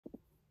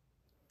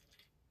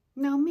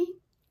Now me,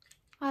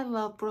 I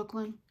love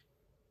Brooklyn.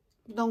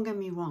 Don't get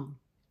me wrong.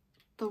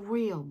 The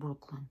real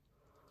Brooklyn.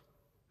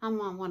 I'm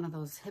not one of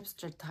those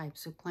hipster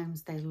types who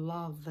claims they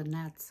love the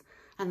Nets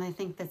and they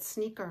think that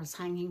sneakers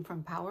hanging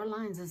from power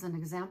lines is an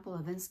example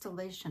of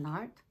installation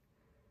art.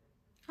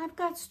 I've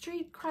got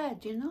street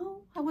cred, you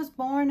know? I was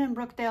born in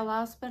Brookdale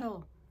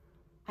Hospital.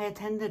 I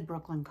attended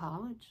Brooklyn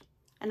College,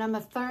 and I'm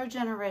a third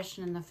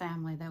generation in the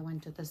family that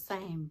went to the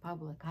same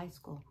public high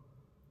school.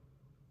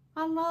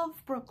 I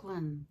love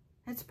Brooklyn.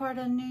 It's part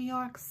of New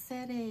York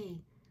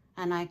City,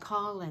 and I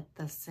call it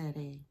the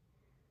city.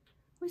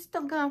 We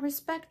still got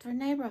respect for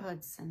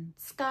neighborhoods and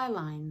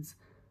skylines,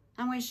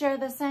 and we share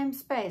the same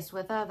space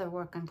with other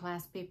working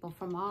class people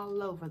from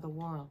all over the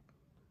world.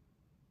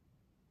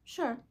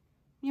 Sure,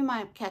 you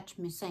might catch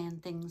me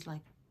saying things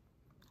like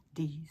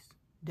these,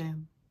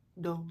 them,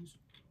 those,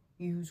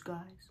 yous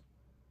guys,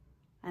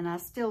 and I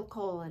still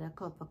call it a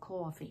cup of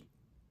coffee.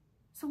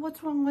 So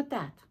what's wrong with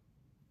that?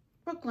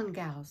 Brooklyn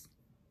gals,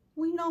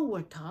 we know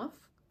we're tough,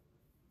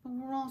 but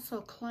we're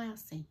also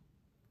classy.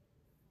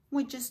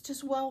 We're just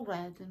as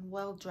well-read and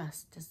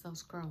well-dressed as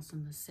those girls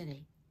in the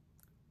city.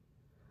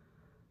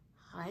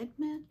 I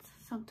admit,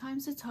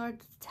 sometimes it's hard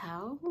to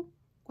tell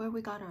where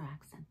we got our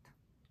accent.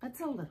 It's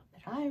a little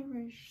bit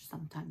Irish,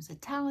 sometimes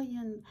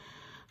Italian,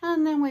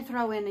 and then we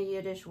throw in a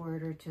Yiddish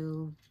word or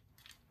two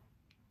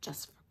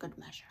just for good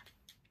measure.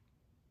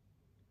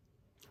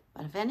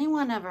 But if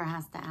anyone ever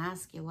has to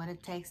ask you what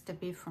it takes to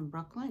be from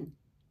Brooklyn,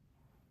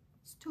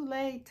 it's too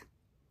late.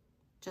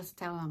 Just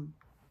tell them,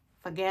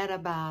 forget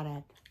about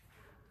it.